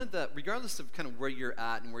regardless of kind of where you're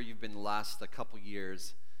at and where you've been the last couple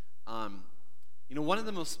years, one of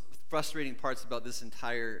the most frustrating parts about this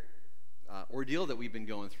entire ordeal that we've been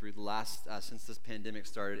going through the last since this pandemic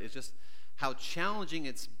started is just how challenging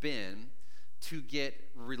it's been to get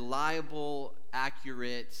reliable,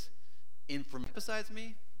 accurate information. Besides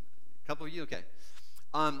me, a couple of you, okay.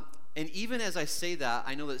 And even as I say that,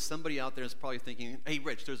 I know that somebody out there is probably thinking, "Hey,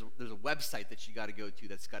 Rich, there's a website that you got to go to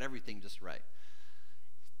that's got everything just right."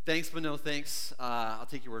 Thanks, but no thanks. I'll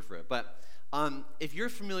take your word for it. But if you're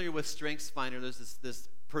familiar with StrengthsFinder, there's this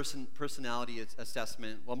personality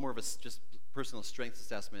assessment, well, more of a just personal strengths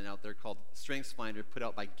assessment out there called StrengthsFinder, put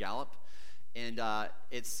out by Gallup. And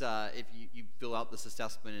it's if you fill out this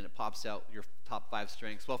assessment and it pops out your top 5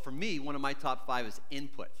 strengths. Well, for me, one of my top 5 is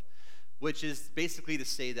input, which is basically to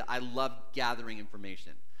say that I love gathering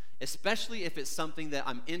information, especially if it's something that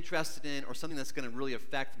I'm interested in or something that's going to really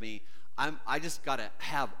affect me. I just got to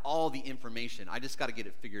have all the information. I just got to get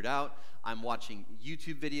it figured out. I'm watching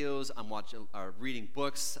YouTube videos. I'm reading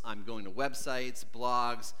books. I'm going to websites,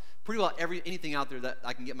 blogs, pretty well anything out there that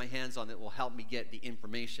I can get my hands on that will help me get the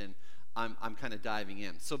information. I'm kind of diving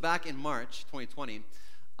in. So back in March 2020,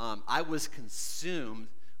 I was consumed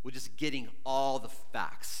with just getting all the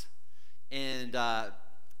facts. And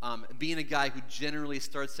being a guy who generally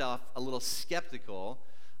starts off a little skeptical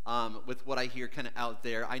with what I hear kind of out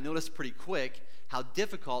there, I noticed pretty quick how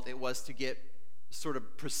difficult it was to get sort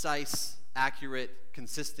of precise, accurate,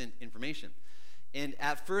 consistent information. And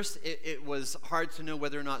at first, it was hard to know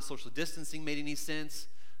whether or not social distancing made any sense.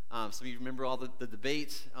 Some of you remember all the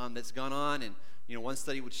debate that's gone on, and one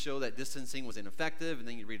study would show that distancing was ineffective, and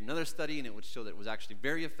then you read another study, and it would show that it was actually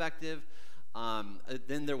very effective.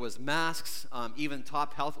 Then there was masks. Even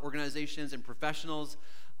top health organizations and professionals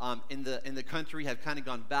in the country have kind of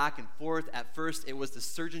gone back and forth. At first, it was the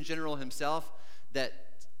Surgeon General himself that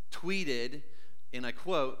tweeted, and I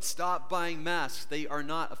quote, "Stop buying masks, they are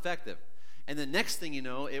not effective." And the next thing you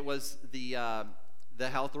know, it was the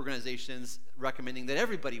health organizations recommending that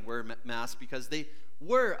everybody wear masks because they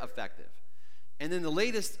were effective. And then the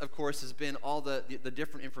latest, of course, has been all the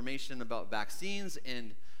different information about vaccines,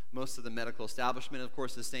 and most of the medical establishment, of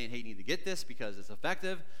course, is saying, "Hey, you need to get this because it's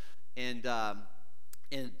effective." But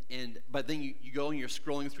then you go and you're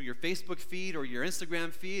scrolling through your Facebook feed or your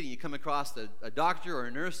Instagram feed, and you come across a doctor or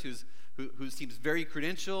a nurse who seems very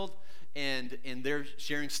credentialed, and they're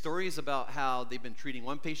sharing stories about how they've been treating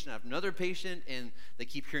one patient after another patient, and they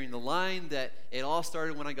keep hearing the line that it all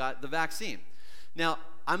started when I got the vaccine. Now,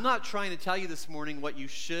 I'm not trying to tell you this morning what you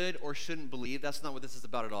should or shouldn't believe. That's not what this is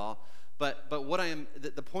about at all. But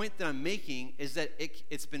the point that I'm making is that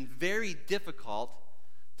it's been very difficult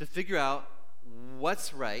to figure out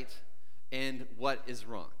what's right and what is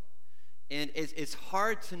wrong. And it's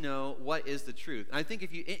hard to know what is the truth. And I think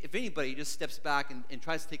if anybody just steps back and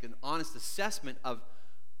tries to take an honest assessment of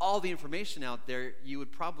all the information out there, you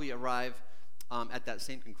would probably arrive at that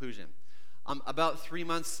same conclusion. About 3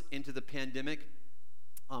 months into the pandemic,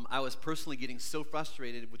 I was personally getting so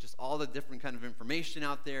frustrated with just all the different kind of information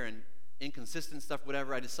out there and inconsistent stuff,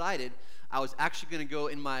 whatever. I decided I was actually going to go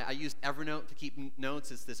I used Evernote to keep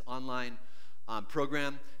notes. It's this online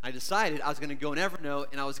program. I decided I was going to go in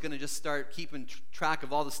Evernote, and I was going to just start keeping track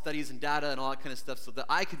of all the studies and data and all that kind of stuff so that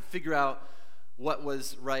I could figure out what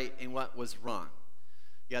was right and what was wrong.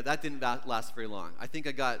 Yeah, that didn't last very long. I think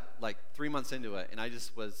I got like 3 months into it, and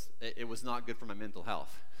it was not good for my mental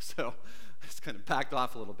health. So I just kind of backed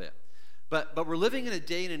off a little bit. But we're living in a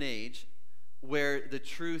day and an age where the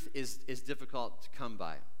truth is difficult to come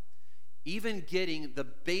by. Even getting the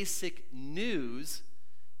basic news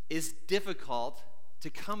is difficult to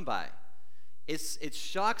come by. It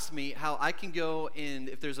shocks me how I can go and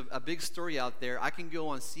if there's a big story out there, I can go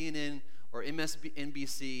on CNN or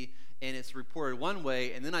MSNBC and it's reported one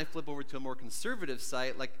way, and then I flip over to a more conservative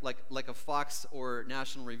site like a Fox or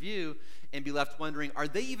National Review and be left wondering, are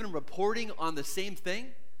they even reporting on the same thing?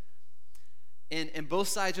 And both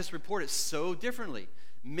sides just report it so differently.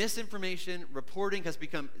 Misinformation reporting has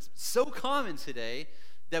become so common today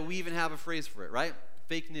that we even have a phrase for it, right?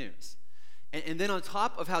 Fake news. And then on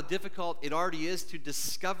top of how difficult it already is to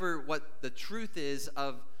discover what the truth is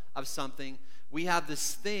of something, we have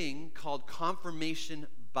this thing called confirmation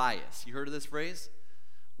bias. You heard of this phrase?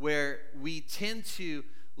 Where we tend to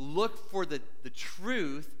look for the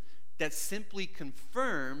truth that simply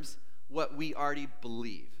confirms what we already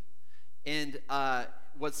believe. And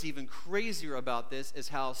what's even crazier about this is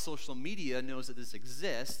how social media knows that this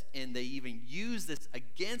exists, and they even use this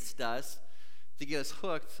against us to get us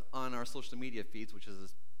hooked on our social media feeds, which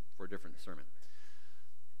is for a different sermon.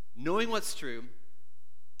 Knowing what's true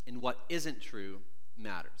and what isn't true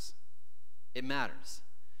matters. It matters.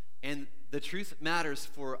 And the truth matters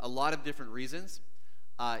for a lot of different reasons.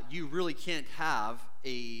 You really can't have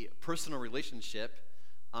a personal relationship.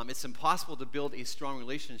 It's impossible to build a strong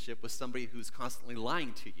relationship with somebody who's constantly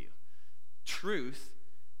lying to you. Truth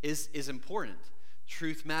is important.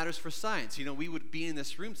 Truth matters for science. You know, we would be in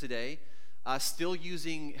this room today still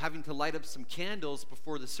having to light up some candles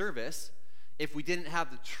before the service if we didn't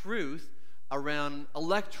have the truth around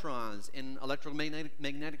electrons and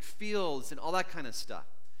electromagnetic fields and all that kind of stuff.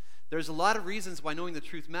 There's a lot of reasons why knowing the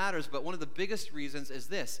truth matters, but one of the biggest reasons is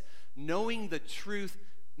this. Knowing the truth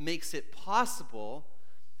makes it possible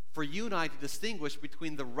for you and I to distinguish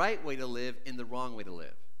between the right way to live and the wrong way to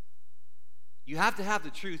live. You have to have the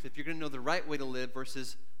truth if you're going to know the right way to live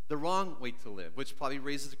versus the wrong way to live, which probably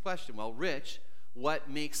raises the question, well, Rich, what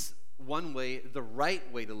makes one way the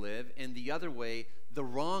right way to live and the other way the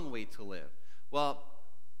wrong way to live? Well,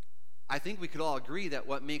 I think we could all agree that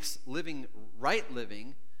what makes right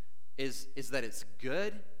living is that it's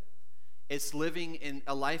good. It's living in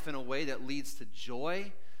a life in a way that leads to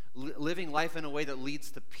joy, living life in a way that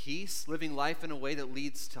leads to peace, living life in a way that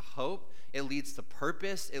leads to hope. It leads to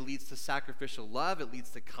purpose. It leads to sacrificial love. It leads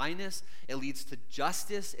to kindness. It leads to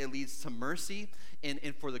justice. It leads to mercy. And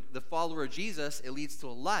for the follower of Jesus, it leads to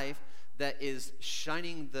a life that is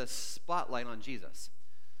shining the spotlight on Jesus.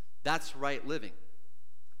 That's right living.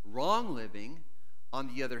 Wrong living,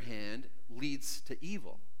 on the other hand, leads to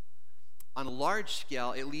evil. On a large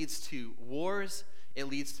scale, it leads to wars. It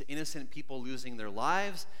leads to innocent people losing their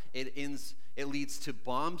lives. It leads to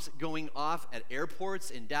bombs going off at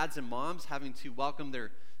airports and dads and moms having to welcome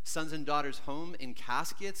their sons and daughters home in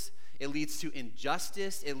caskets. It leads to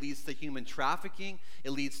injustice. It leads to human trafficking.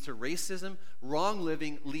 It leads to racism. Wrong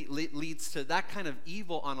living leads to that kind of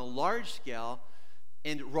evil on a large scale.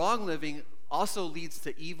 And wrong living also leads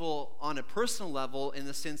to evil on a personal level in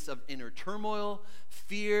the sense of inner turmoil,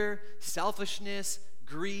 fear, selfishness,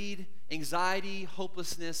 greed, anxiety,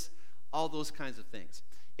 hopelessness, all those kinds of things.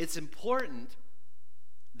 It's important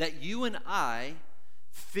that you and I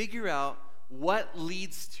figure out what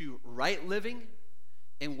leads to right living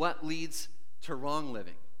and what leads to wrong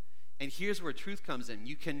living. And here's where truth comes in.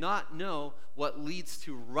 You cannot know what leads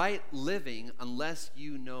to right living unless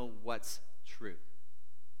you know what's true.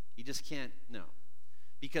 You just can't know.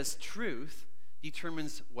 Because truth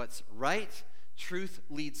determines what's right. Truth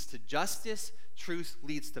leads to justice. Truth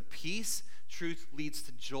leads to peace. Truth leads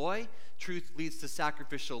to joy. Truth leads to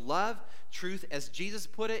sacrificial love. Truth, as Jesus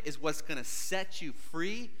put it, is what's going to set you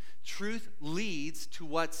free. Truth leads to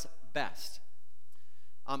what's best.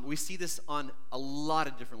 We see this on a lot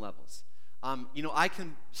of different levels. I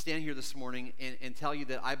can stand here this morning and tell you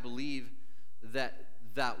that I believe that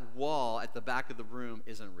wall at the back of the room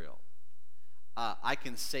isn't real. I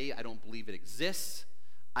can say I don't believe it exists.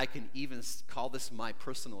 I can even call this my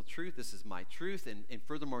personal truth. This is my truth. And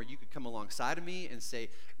furthermore, you could come alongside of me and say,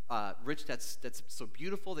 Rich, that's so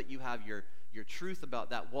beautiful that you have your truth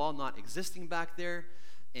about that wall not existing back there.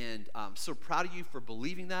 And I'm so proud of you for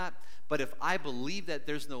believing that. But if I believe that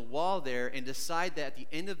there's no wall there and decide that at the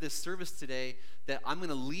end of this service today that I'm going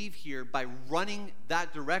to leave here by running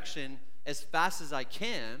that direction as fast as I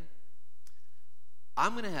can,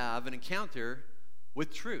 I'm going to have an encounter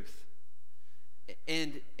with truth.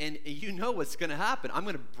 And you know what's going to happen. I'm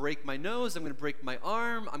going to break my nose. I'm going to break my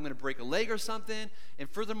arm. I'm going to break a leg or something. And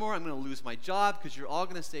furthermore, I'm going to lose my job because you're all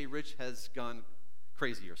going to say Rich has gone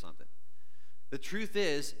crazy or something. The truth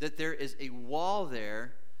is that there is a wall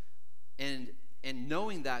there, and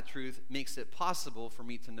knowing that truth makes it possible for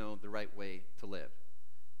me to know the right way to live.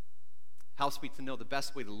 Helps me to know the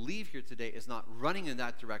best way to leave here today is not running in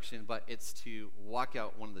that direction, but it's to walk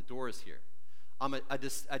out one of the doors here. I'm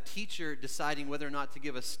a teacher deciding whether or not to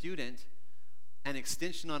give a student an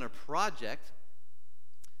extension on a project.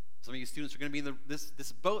 Some of you students are going to be in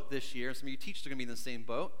this boat this year. Some of you teachers are going to be in the same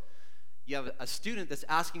boat. You have a student that's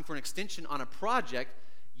asking for an extension on a project.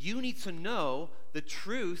 You need to know the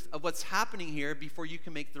truth of what's happening here before you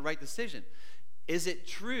can make the right decision. Is it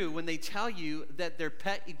true when they tell you that their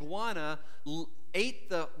pet iguana ate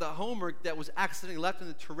the homework that was accidentally left in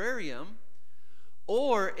the terrarium?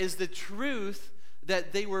 Or is the truth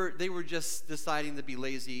that they were just deciding to be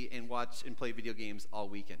lazy and watch and play video games all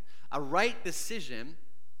weekend? A right decision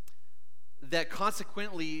that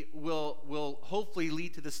consequently will hopefully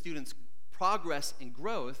lead to the student's progress and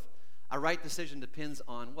growth. A right decision depends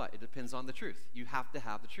on what? It depends on the truth. You have to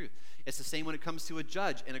have the truth. It's the same when it comes to a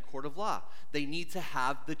judge in a court of law. They need to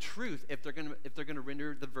have the truth if they're going to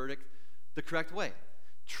render the verdict the correct way.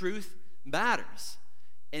 Truth matters.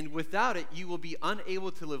 And without it, you will be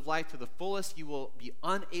unable to live life to the fullest. You will be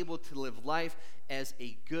unable to live life as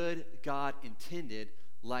a good God intended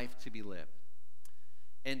life to be lived.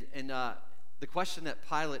 And the question that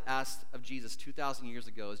Pilate asked of Jesus 2,000 years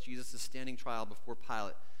ago, as Jesus is standing trial before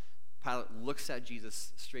Pilate, Pilate looks at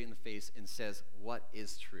Jesus straight in the face and says, "What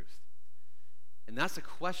is truth?" And that's a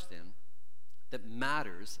question that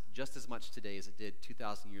matters just as much today as it did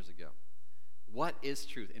 2,000 years ago. What is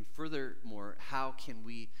truth? And furthermore, how can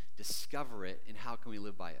we discover it and how can we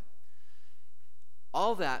live by it?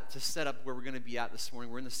 All that to set up where we're going to be at this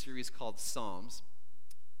morning. We're in the series called Psalms,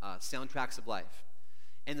 Soundtracks of Life.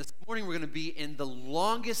 And this morning we're going to be in the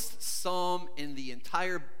longest psalm in the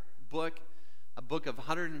entire book, a book of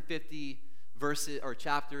 150 verses or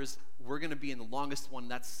chapters. We're going to be in the longest one.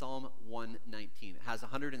 That's Psalm 119. It has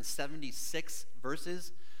 176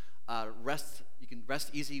 verses. You can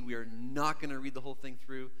rest easy. We are not going to read the whole thing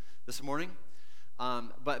through this morning.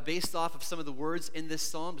 But based off of some of the words in this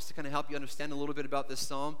psalm, just to kind of help you understand a little bit about this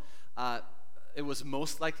psalm, it was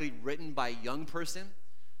most likely written by a young person.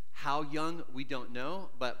 How young, we don't know,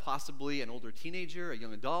 but possibly an older teenager, a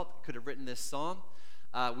young adult could have written this psalm.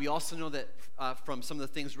 We also know that from some of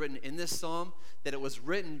the things written in this psalm, that it was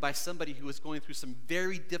written by somebody who was going through some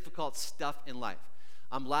very difficult stuff in life.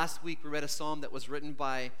 Last week we read a psalm that was written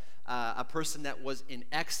by a person that was in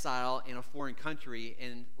exile in a foreign country,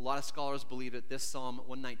 and a lot of scholars believe that this Psalm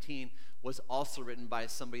 119 was also written by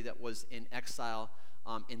somebody that was in exile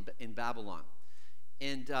in Babylon.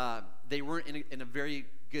 And they weren't in a very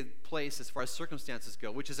good place as far as circumstances go,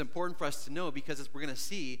 which is important for us to know because as we're going to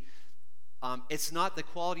see, it's not the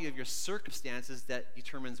quality of your circumstances that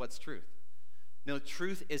determines what's truth. No,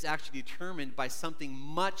 truth is actually determined by something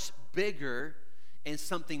much bigger and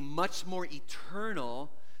something much more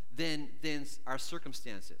eternal than our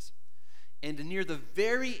circumstances. And near the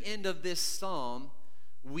very end of this psalm,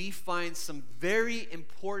 we find some very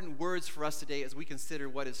important words for us today as we consider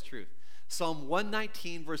what is truth. Psalm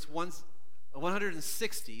 119, verse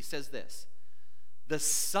 160 says this: "The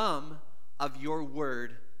sum of your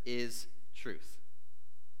word is truth."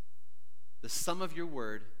 The sum of your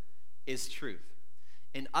word is truth.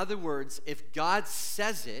 In other words, if God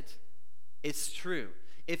says it, it's true.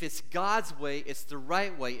 If it's God's way, it's the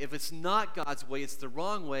right way. If it's not God's way, it's the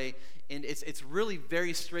wrong way. And it's really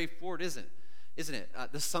very straightforward, isn't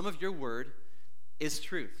it? The sum of your word is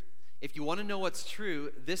truth. If you want to know what's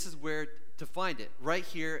true, this is where to find it, right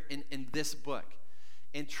here in this book.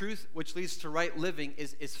 And truth, which leads to right living,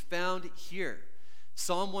 is found here.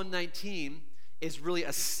 Psalm 119 is really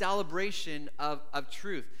a celebration of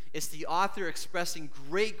truth. It's the author expressing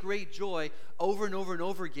great joy over and over and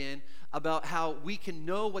over again about how we can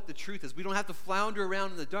know what the truth is. We don't have to flounder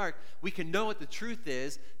around in the dark. We can know what the truth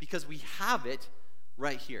is because we have it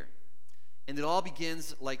right here. And it all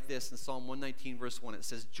begins like this in Psalm 119, verse 1. It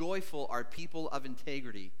says, "Joyful are people of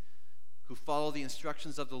integrity who follow the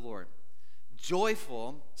instructions of the Lord."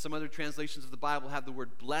 Joyful, some other translations of the Bible have the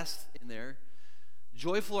word blessed in there.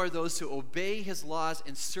 Joyful are those who obey his laws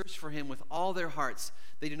and search for him with all their hearts.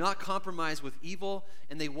 They do not compromise with evil,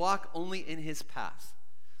 and they walk only in his path.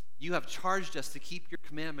 You have charged us to keep your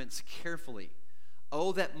commandments carefully.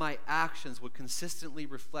 Oh, that my actions would consistently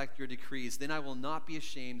reflect your decrees. Then I will not be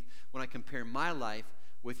ashamed when I compare my life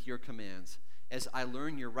with your commands. As I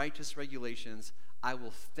learn your righteous regulations, I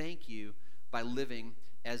will thank you by living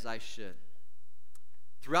as I should.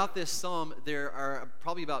 Throughout this psalm, there are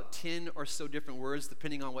probably about 10 or so different words,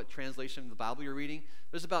 depending on what translation of the Bible you're reading.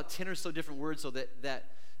 There's about 10 or so different words so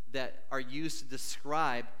that are used to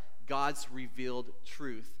describe God's revealed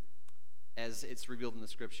truth as it's revealed in the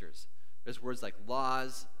Scriptures. There's words like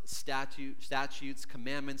laws, statutes,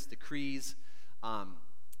 commandments, decrees.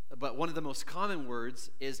 But one of the most common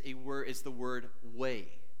words is the word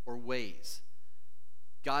way or ways.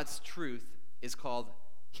 God's truth is called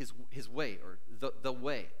his way, or the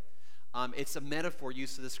way. It's a metaphor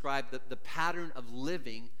used to describe the pattern of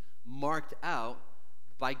living marked out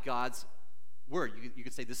by God's word. You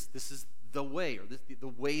could say this is the way, or the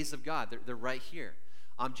ways of God. They're right here.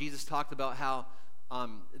 Jesus talked about how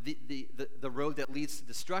the road that leads to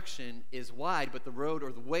destruction is wide, but the road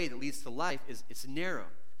or the way that leads to life it's narrow.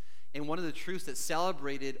 And one of the truths that's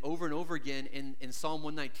celebrated over and over again in Psalm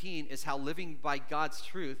 119 is how living by God's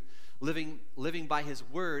truth, living by his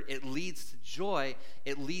word, it leads to joy,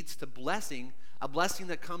 it leads to blessing, a blessing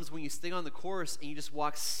that comes when you stay on the course and you just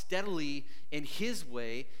walk steadily in his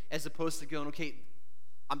way, as opposed to going, okay,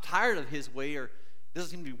 I'm tired of his way, or this doesn't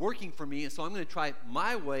seem to be working for me, and so I'm going to try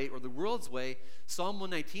my way or the world's way. Psalm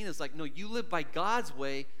 119 is like, no, you live by God's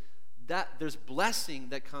way, that there's blessing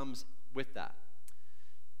that comes with that.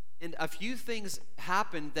 And a few things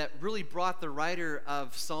happened that really brought the writer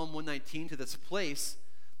of Psalm 119 to this place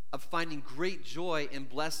of finding great joy and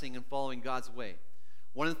blessing in following God's way.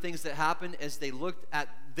 One of the things that happened is they looked at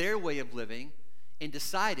their way of living and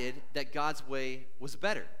decided that God's way was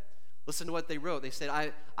better. Listen to what they wrote. They said,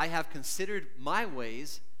 I have considered my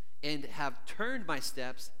ways and have turned my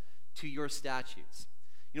steps to your statutes.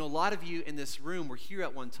 You know, a lot of you in this room were here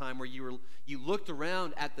at one time where you looked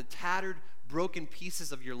around at the tattered, broken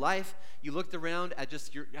pieces of your life. You looked around at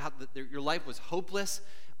just how your life was hopeless.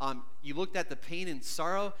 You looked at the pain and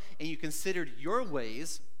sorrow, and you considered your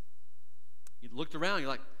ways. You looked around, you're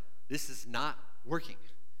like, this is not working.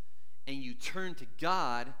 And you turned to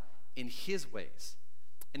God in his ways.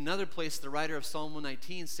 Another place, the writer of Psalm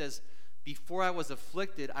 119 says, before I was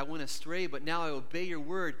afflicted, I went astray, but now I obey your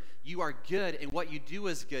word. You are good, and what you do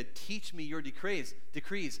is good. Teach me your decrees.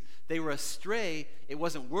 They were astray, it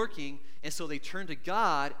wasn't working, and so they turned to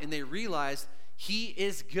God, and they realized he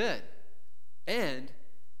is good, and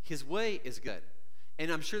his way is good.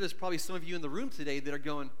 And I'm sure there's probably some of you in the room today that are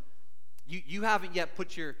going, you haven't yet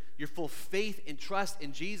put your full faith and trust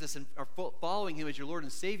in Jesus and are following him as your Lord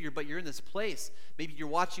and Savior, but you're in this place. Maybe you're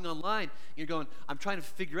watching online, and you're going, I'm trying to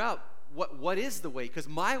figure out what is the way? Because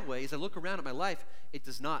my way, as I look around at my life, it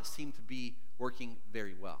does not seem to be working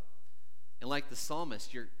very well. And like the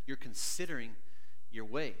psalmist, you're considering your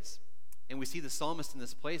ways. And we see the psalmist in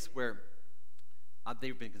this place where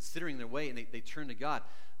they've been considering their way and they turn to God.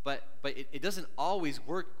 But it doesn't always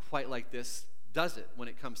work quite like this, does it, when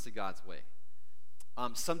it comes to God's way?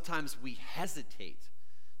 Sometimes we hesitate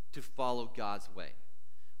to follow God's way.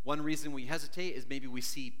 One reason we hesitate is maybe we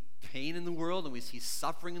see pain in the world and we see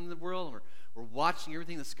suffering in the world, and we're watching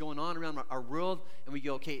everything that's going on around our world, and we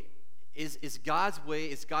go, okay, is God's way,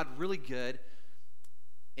 is God really good?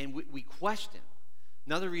 And we question.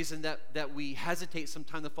 Another reason that we hesitate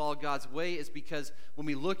sometimes to follow God's way is because when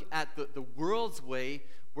we look at the world's way,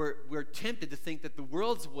 we're tempted to think that the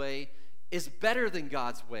world's way is better than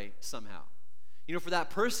God's way somehow. You know, for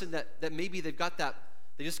that person that maybe they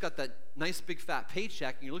just got that nice big fat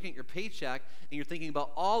paycheck, and you're looking at your paycheck and you're thinking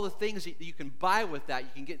about all the things that you can buy with that. You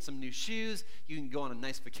can get some new shoes, you can go on a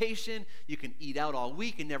nice vacation, you can eat out all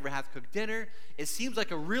week and never have to cook dinner. It seems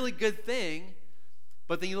like a really good thing,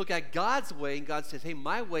 but then you look at God's way and God says, hey,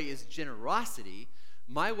 my way is generosity.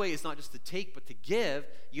 My way is not just to take but to give.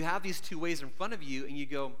 You have these two ways in front of you and you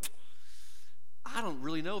go, I don't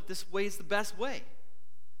really know if this way is the best way.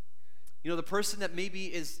 You know, the person that maybe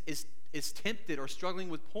is tempted or struggling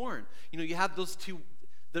with porn. You know, you have those two.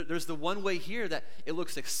 There's the one way here that it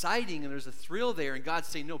looks exciting and there's a thrill there, and God's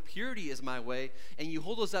saying, no, purity is my way. And you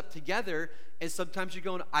hold those up together, and sometimes you're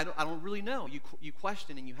going, I don't really know. You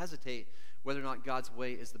question and you hesitate whether or not God's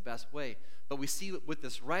way is the best way. But we see with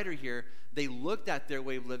this writer here, they looked at their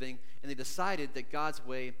way of living, and they decided that God's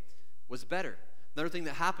way was better. Another thing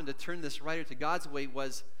that happened to turn this writer to God's way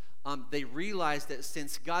was they realized that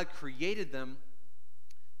since God created them,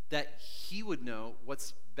 that he would know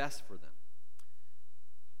what's best for them.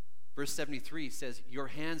 Verse 73 says, your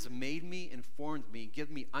hands made me and formed me. Give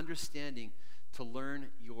me understanding to learn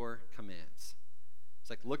your commands. It's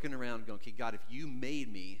like looking around going, okay, God, if you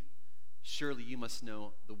made me, surely you must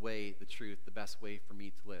know the way, the truth, the best way for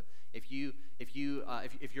me to live. If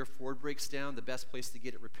your Ford breaks down, the best place to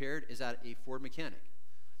get it repaired is at a Ford mechanic.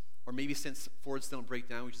 Or maybe since Fords don't break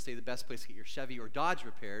down, we should say the best place to get your Chevy or Dodge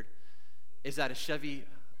repaired is at a Chevy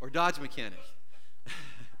or Dodge mechanic.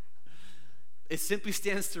 It simply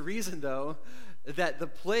stands to reason, though, that the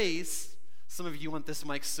place, some of you want this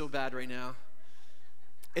mic so bad right now.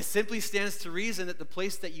 It simply stands to reason that the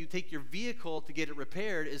place that you take your vehicle to get it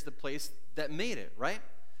repaired is the place that made it, right?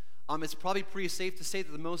 It's probably pretty safe to say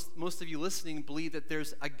that most of you listening believe that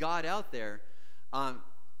there's a God out there.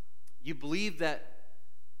 You believe that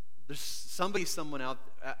there's someone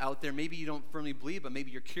out there. Maybe you don't firmly believe, but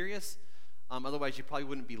maybe you're curious. Otherwise, you probably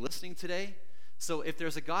wouldn't be listening today. So if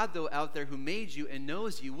there's a God, though, out there who made you and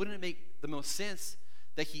knows you, wouldn't it make the most sense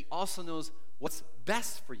that he also knows what's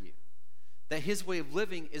best for you? That his way of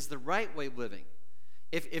living is the right way of living.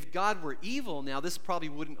 If God were evil, now this probably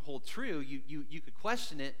wouldn't hold true. You could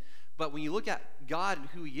question it. But when you look at God and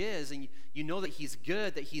who he is, and you know that he's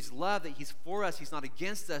good, that he's love, that he's for us, he's not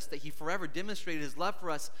against us, that he forever demonstrated his love for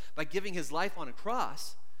us by giving his life on a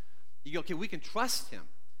cross, you go, okay, we can trust him.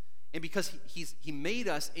 And because he made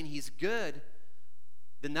us and he's good,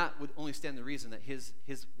 then that would only stand the reason that his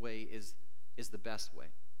way is the best way.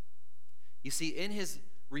 You see, in his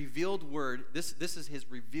revealed word, this is his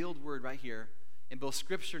revealed word right here, in both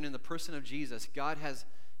Scripture and in the person of Jesus,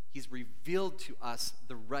 he's revealed to us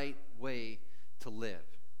the right way to live.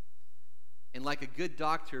 And like a good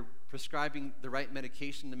doctor prescribing the right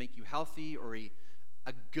medication to make you healthy, or a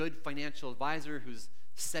good financial advisor who's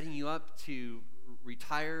setting you up to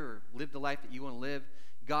retire or live the life that you want to live,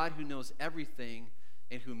 God, who knows everything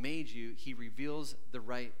and who made you, he reveals the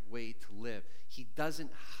right way to live. He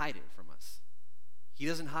doesn't hide it from us. He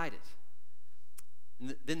doesn't hide it.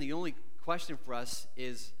 And then the only question for us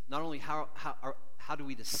is not only how do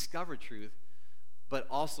we discover truth, but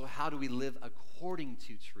also how do we live according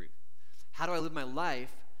to truth? How do I live my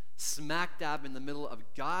life smack dab in the middle of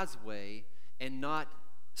God's way and not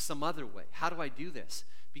some other way? How do I do this?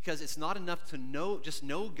 Because it's not enough to just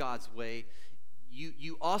know God's way.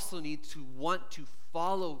 You also need to want to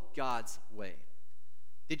follow God's way.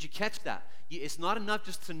 Did you catch that? It's not enough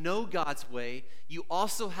just to know God's way. You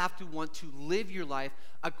also have to want to live your life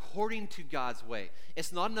according to God's way.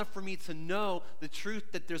 It's not enough for me to know the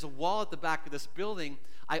truth that there's a wall at the back of this building.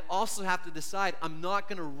 I also have to decide I'm not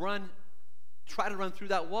going to try to run through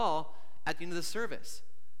that wall at the end of the service.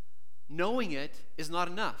 Knowing it is not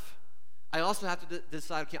enough. I also have to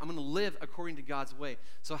decide, okay, I'm going to live according to God's way.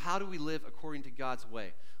 So how do we live according to God's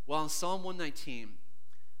way? Well, in Psalm 119,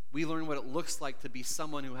 we learn what it looks like to be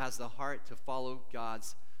someone who has the heart to follow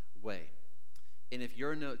God's way. And if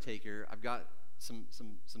you're a note taker, I've got some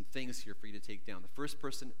things here for you to take down.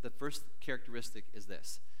 The first characteristic is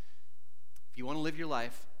this. If you want to live your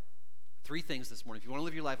life, 3 things this morning. If you want to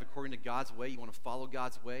live your life according to God's way, you want to follow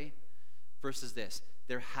God's way, first is this.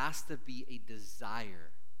 There has to be a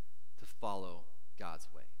desire to follow God's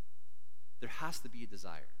way. There has to be a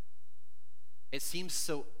desire. It seems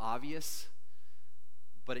so obvious,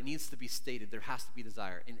 but it needs to be stated. There has to be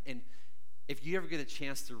desire. And if you ever get a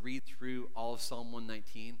chance to read through all of Psalm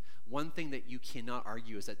 119, one thing that you cannot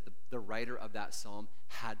argue is that the writer of that psalm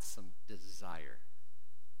had some desire.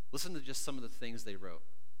 Listen to just some of the things they wrote.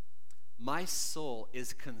 My soul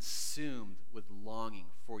is consumed with longing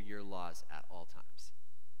for your laws at all times.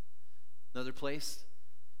 Another place,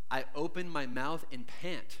 I open my mouth and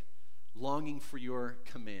pant, longing for your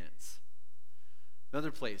commands.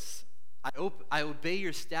 Another place, I obey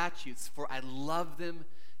your statutes, for I love them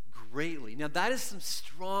greatly. Now that is some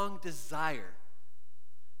strong desire.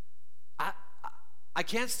 I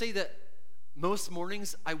can't say that most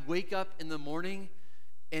mornings I wake up in the morning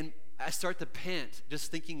and I start to pant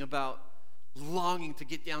just thinking about longing to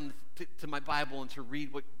get down to my Bible and to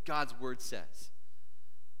read what God's word says.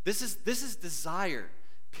 This is desire,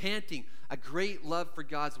 panting, a great love for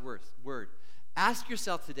God's word. Ask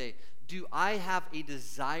yourself today, do I have a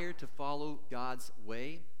desire to follow God's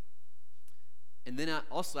way? And then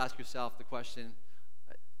also ask yourself the question,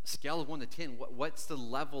 scale of 1 to 10, what's the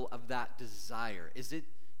level of that desire? Is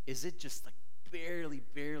it just like barely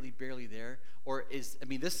there? Or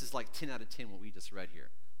this is like 10 out of 10 what we just read here.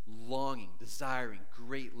 Longing, desiring,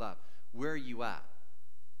 great love. Where are you at?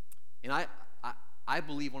 And I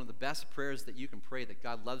believe one of the best prayers that you can pray that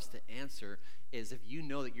God loves to answer is if you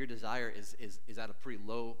know that your desire is at a pretty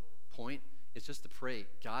low point, it's just to pray,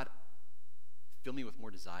 God, fill me with more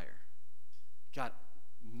desire. God,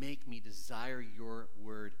 make me desire your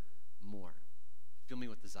word more. Fill me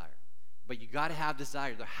with desire. But you got to have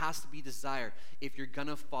desire. There has to be desire if you're going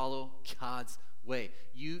to follow God's way.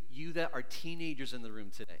 You that are teenagers in the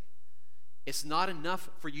room today, it's not enough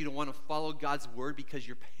for you to want to follow God's word because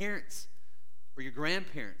your parents or your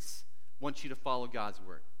grandparents want you to follow God's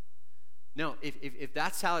word. No, if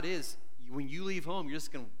that's how it is, when you leave home, you're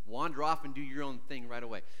just going to wander off and do your own thing right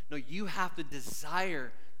away. No, you have to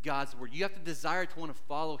desire God's word. You have to desire to want to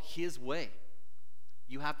follow his way.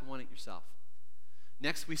 You have to want it yourself.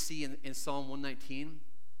 Next, we see in Psalm 119,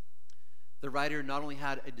 the writer not only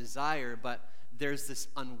had a desire, but there's this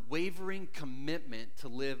unwavering commitment to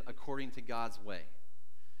live according to God's way.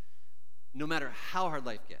 No matter how hard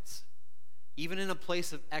life gets, even in a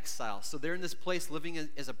place of exile. So they're in this place living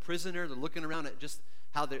as a prisoner. They're looking around at just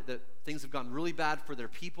how the things have gone really bad for their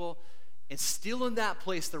people. And still in that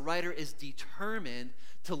place, the writer is determined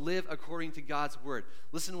to live according to God's word.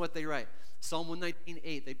 Listen to what they write. Psalm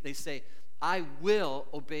 119:8, they say, I will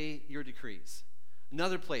obey your decrees.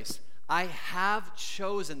 Another place, I have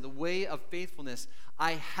chosen the way of faithfulness.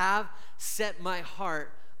 I have set my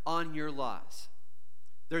heart on your laws.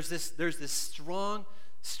 There's this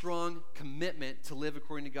strong commitment to live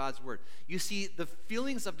according to God's word. You see, the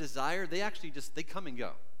feelings of desire, they come and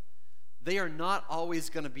go. They are not always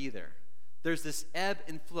going to be there. There's this ebb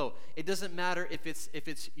and flow. It doesn't matter if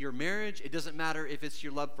it's your marriage. It doesn't matter if it's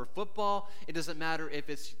your love for football. It doesn't matter if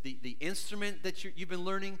it's the instrument that you've been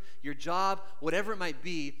learning, your job, whatever it might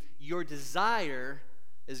be. Your desire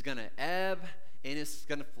is going to ebb and it's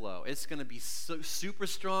going to flow. It's going to be so super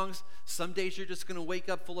strong. Some days you're just going to wake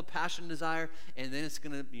up full of passion and desire, and then it's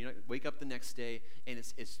going to wake up the next day, and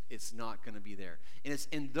it's not going to be there. And it's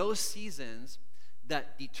in those seasons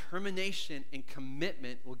that determination and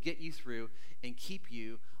commitment will get you through and keep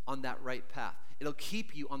you on that right path. It'll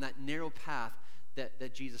keep you on that narrow path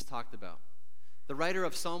that Jesus talked about. The writer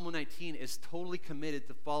of Psalm 119 is totally committed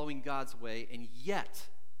to following God's way, and yet,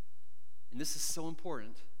 and this is so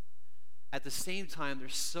important, at the same time, they're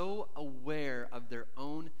so aware of their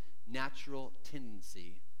own natural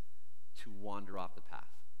tendency to wander off the path.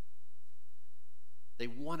 They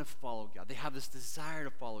want to follow God. They have this desire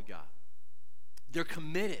to follow God. They're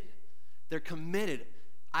committed. They're committed.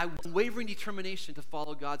 Unwavering determination to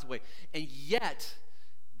follow God's way. And yet,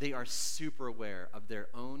 they are super aware of their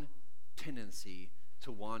own tendency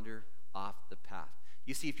to wander off the path.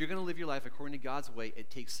 You see, if you're going to live your life according to God's way, it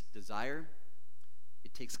takes desire,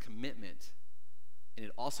 it takes commitment, and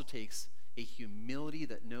it also takes a humility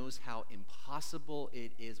that knows how impossible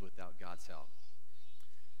it is without God's help.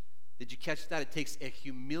 Did you catch that? It takes a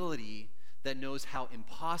humility that knows how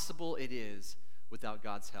impossible it is without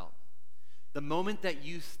God's help. The moment that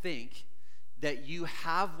you think that you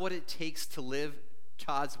have what it takes to live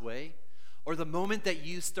God's way, or the moment that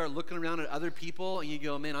you start looking around at other people and you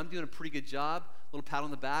go, man, I'm doing a pretty good job, a little pat on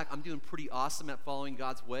the back, I'm doing pretty awesome at following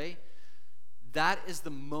God's way, that is the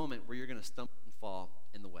moment where you're going to stumble and fall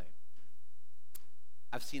in the way.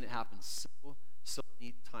 I've seen it happen so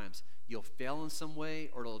many times. You'll fail in some way,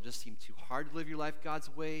 or it'll just seem too hard to live your life God's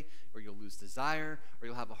way, or you'll lose desire, or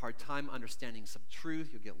you'll have a hard time understanding some truth,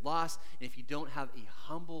 you'll get lost, and if you don't have a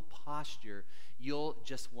humble posture, you'll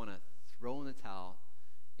just want to throw in the towel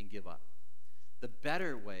and give up. The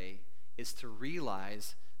better way is to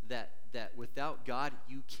realize that without God,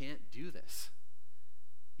 you can't do this.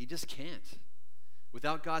 You just can't.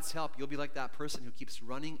 Without God's help, you'll be like that person who keeps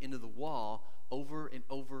running into the wall over and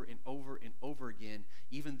over and over and over again,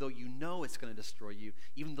 even though you know it's going to destroy you,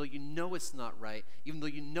 even though you know it's not right, even though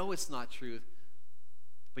you know it's not truth,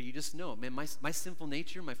 but you just know, man, my sinful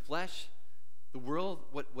nature, my flesh, the world,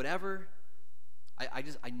 whatever,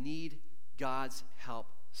 I need God's help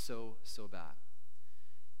so bad.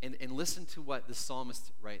 And listen to what the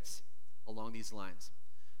psalmist writes along these lines.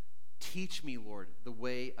 Teach me, Lord, the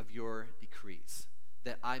way of your decrees,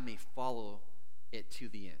 that I may follow it to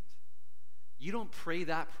the end. You don't pray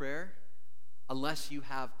that prayer unless you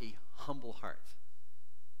have a humble heart.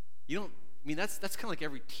 That's kind of like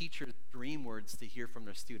every teacher's dream words to hear from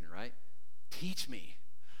their student, right? Teach me.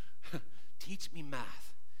 Teach me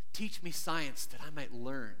math. Teach me science that I might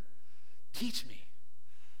learn. Teach me.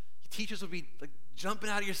 Teachers would be like jumping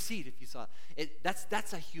out of your seat if you saw it.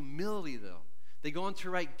 That's a humility, though. They go on to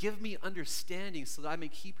write, give me understanding so that I may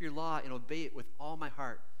keep your law and obey it with all my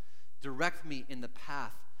heart. Direct me in the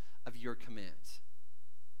path of your commands.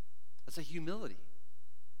 That's a humility.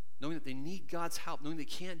 Knowing that they need God's help, knowing they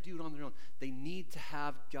can't do it on their own. They need to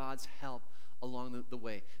have God's help along the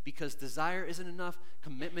way. Because desire isn't enough,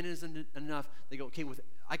 commitment isn't enough. They go, okay,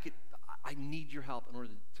 I need your help in order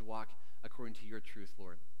to walk according to your truth,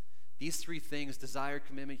 Lord. These three things, desire,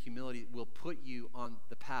 commitment, humility, will put you on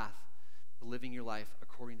the path to living your life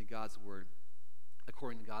according to God's word,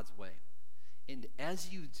 according to God's way. And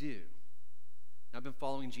as you do, I've been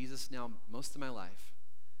following Jesus now most of my life,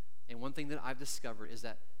 and one thing that I've discovered is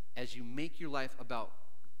that as you make your life about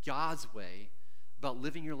God's way, about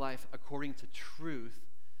living your life according to truth,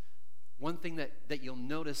 one thing that you'll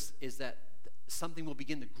notice is that something will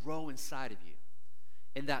begin to grow inside of you.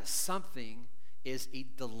 And that something is a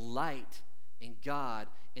delight in God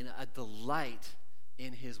and a delight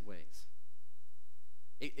in his ways.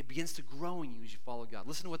 It begins to grow in you as you follow God.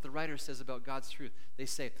 Listen to what the writer says about God's truth. They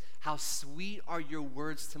say, how sweet are your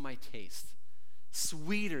words to my taste,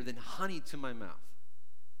 sweeter than honey to my mouth.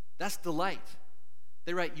 That's delight.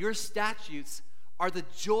 They write, your statutes are the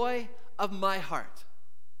joy of my heart.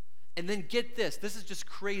 And then get this. This is just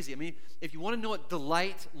crazy. If you want to know what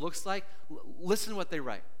delight looks like, listen to what they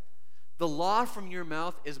write. The law from your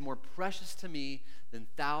mouth is more precious to me than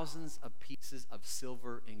thousands of pieces of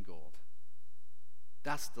silver and gold.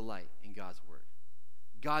 That's delight in God's word.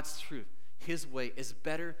 God's truth, his way, is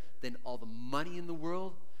better than all the money in the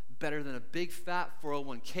world, better than a big fat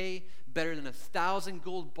 401k, better than 1,000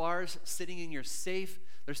 gold bars sitting in your safe.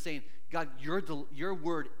 They're saying, God, your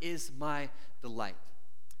word is my delight.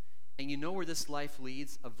 And you know where this life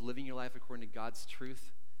leads of living your life according to God's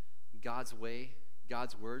truth, God's way,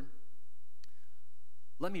 God's word?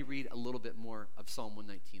 Let me read a little bit more of Psalm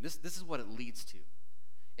 119. This is what it leads to.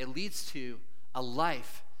 It leads to a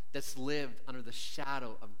life that's lived under the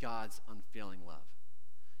shadow of God's unfailing love.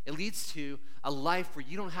 It leads to a life where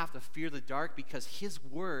you don't have to fear the dark because his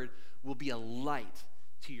word will be a light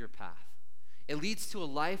to your path. It leads to a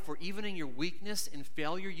life where even in your weakness and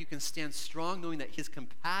failure, you can stand strong knowing that his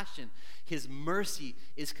compassion, his mercy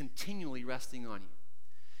is continually resting on you.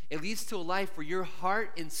 It leads to a life where your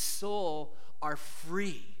heart and soul are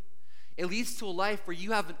free. It leads to a life where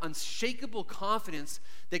you have an unshakable confidence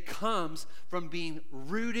that comes from being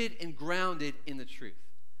rooted and grounded in the truth.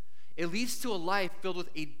 It leads to a life filled with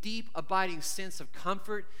a deep, abiding sense of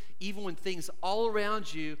comfort, even when things all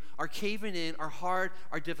around you are caving in, are hard,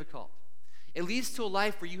 are difficult. It leads to a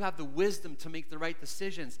life where you have the wisdom to make the right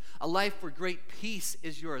decisions, a life where great peace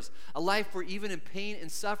is yours, a life where even in pain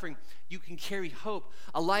and suffering, you can carry hope,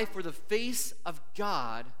 a life where the face of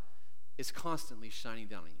God is constantly shining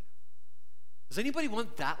down on you. Does anybody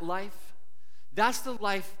want that life? That's the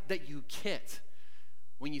life that you get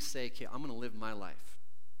when you say, okay, I'm going to live my life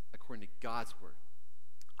according to God's word.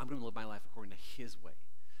 I'm going to live my life according to his way.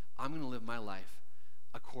 I'm going to live my life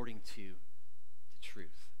according to the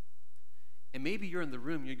truth. And maybe you're in the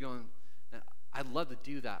room, you're going, I'd love to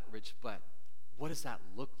do that, Rich, but what does that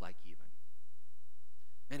look like even?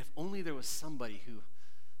 Man, if only there was somebody who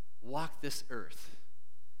walked this earth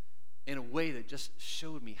in a way that just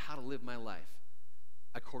showed me how to live my life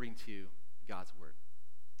according to God's word.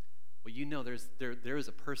 Well, you know there is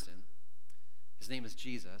a person. His name is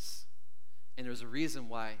Jesus. And there's a reason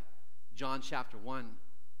why John chapter 1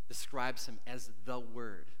 describes him as the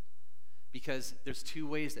Word. Because there's two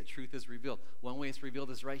ways that truth is revealed. One way it's revealed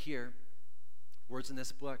is right here, words in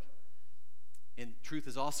this book. And truth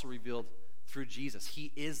is also revealed through Jesus.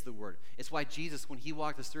 He is the Word. It's why Jesus, when he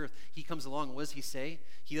walked this earth, he comes along. What does he say?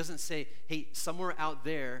 He doesn't say, hey, somewhere out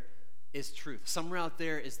there is truth. Somewhere out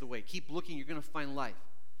there is the way. Keep looking, you're going to find life.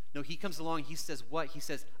 No, he comes along, he says what? He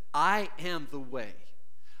says, I am the way.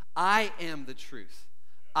 I am the truth.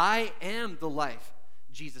 I am the life,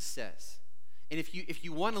 Jesus says. And if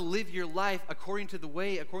you want to live your life according to the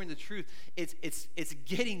way, according to the truth, it's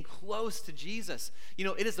getting close to Jesus. You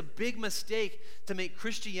know, it is a big mistake to make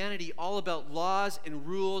Christianity all about laws and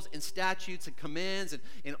rules and statutes and commands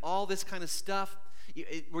and all this kind of stuff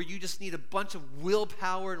where you just need a bunch of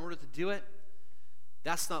willpower in order to do it.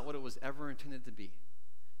 That's not what it was ever intended to be.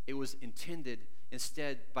 It was intended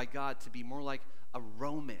instead by God to be more like a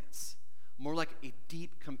romance, more like a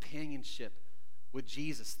deep companionship with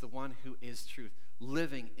Jesus, the one who is truth,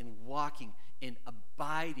 living and walking and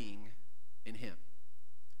abiding in him.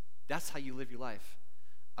 That's how you live your life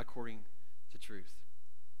according to truth.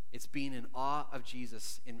 It's being in awe of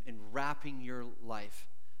Jesus and wrapping your life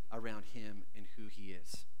around him and who he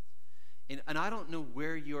is. And I don't know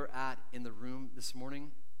where you're at in the room this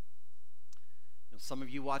morning. You know, some of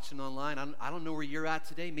you watching online, I don't know where you're at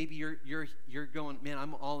today. Maybe you're going, man,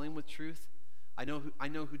 I'm all in with truth. I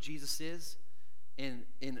know who Jesus is. And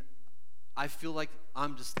I feel like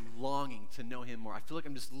I'm just longing to know him more. I feel like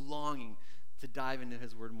I'm just longing to dive into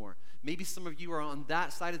his word more. Maybe some of you are on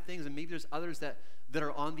that side of things, and maybe there's others that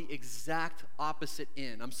are on the exact opposite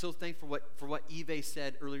end. I'm so thankful for what Eve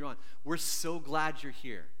said earlier on. We're so glad you're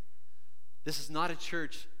here. This is not a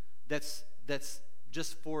church that's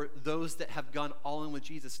just for those that have gone all in with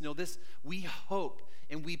Jesus. No, we hope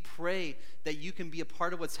and we pray that you can be a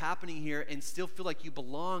part of what's happening here and still feel like you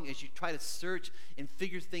belong as you try to search and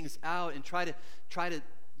figure things out and try to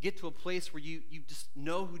get to a place where you just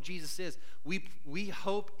know who Jesus is. We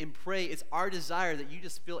hope and pray. It's our desire that you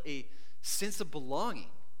just feel a sense of belonging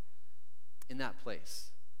in that place.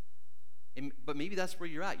 But maybe that's where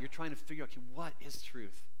you're at. You're trying to figure out, okay, what is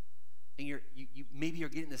truth? And maybe you're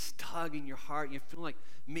getting this tug in your heart, and you feel like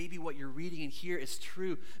maybe what you're reading in here is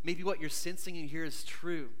true. Maybe what you're sensing in here is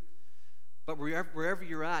true. But wherever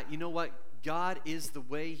you're at, you know what? God is the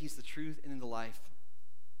way, he's the truth, and the life.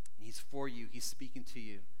 And he's for you. He's speaking to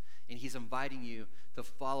you. And he's inviting you to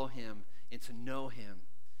follow him and to know him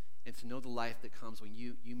and to know the life that comes when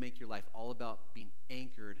you make your life all about being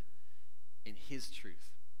anchored in his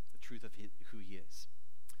truth, the truth of who he is.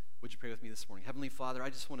 Would you pray with me this morning? Heavenly Father, I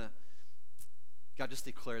just want to God, just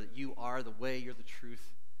declare that you are the way, you're the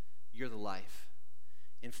truth, you're the life.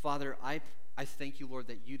 And Father, I thank you, Lord,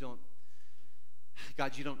 that you don't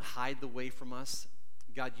hide the way from us.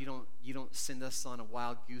 God, you don't send us on a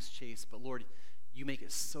wild goose chase, but Lord, you make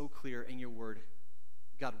it so clear in your word,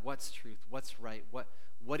 God, what's truth, what's right,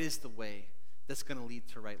 what is the way that's going to lead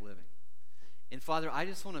to right living. And Father, I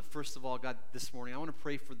just want to, first of all, God, this morning, I want to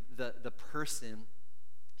pray for the person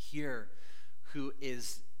here who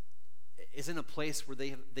is in a place where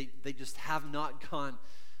they just have not gone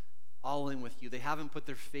all in with you. They haven't put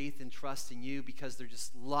their faith and trust in you because there's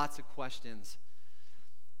just lots of questions.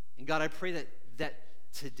 And God, I pray that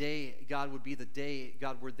today, God, would be the day,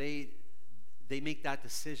 God, where they make that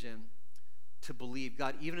decision to believe.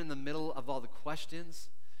 God, even in the middle of all the questions,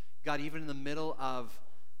 God, even in the middle of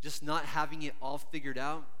just not having it all figured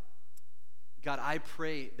out, God, I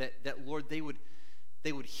pray that Lord, they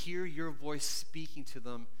would hear your voice speaking to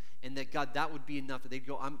them, and that, God, that would be enough, that they'd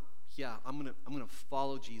go, I'm gonna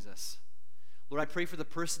follow Jesus. Lord, I pray for the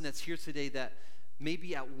person that's here today that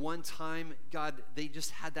maybe at one time, God, they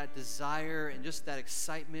just had that desire and just that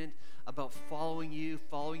excitement about following you,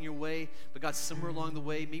 following your way, but God, somewhere along the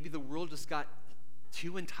way, maybe the world just got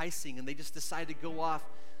too enticing and they just decided to go off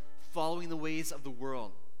following the ways of the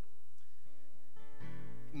world.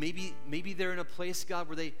 Maybe they're in a place, God,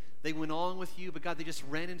 where they went on with you, but God, they just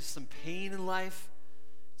ran into some pain in life,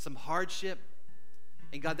 some hardship.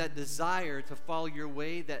 And God, that desire to follow your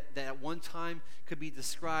way that at one time could be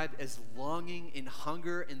described as longing and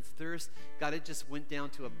hunger and thirst, God, it just went down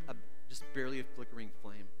to a just barely a flickering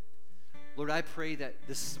flame. Lord, I pray that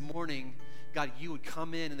this morning, God, you would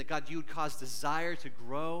come in and that, God, you would cause desire to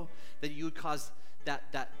grow, that you would cause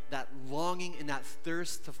that longing and that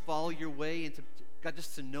thirst to follow your way and to, God,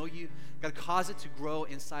 just to know you. God, cause it to grow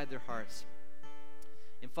inside their hearts.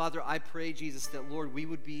 And Father, I pray, Jesus, that, Lord, we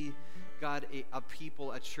would be, God, a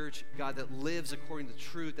people, a church, God, that lives according to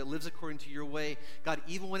truth, that lives according to your way. God,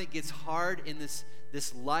 even when it gets hard in this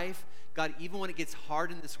life, God, even when it gets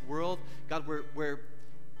hard in this world, God,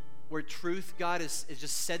 where truth, God, is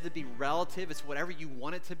just said to be relative, it's whatever you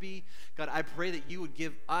want it to be. God, I pray that you would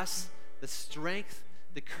give us the strength,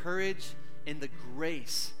 the courage, and the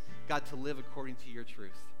grace, God, to live according to your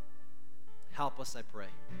truth. Help us, I pray.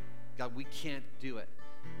 God, we can't do it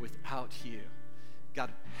without you. God,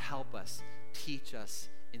 help us, teach us,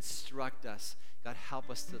 instruct us. God, help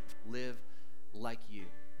us to live like you.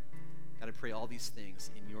 God, I pray all these things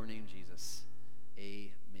in your name, Jesus.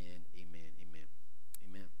 Amen.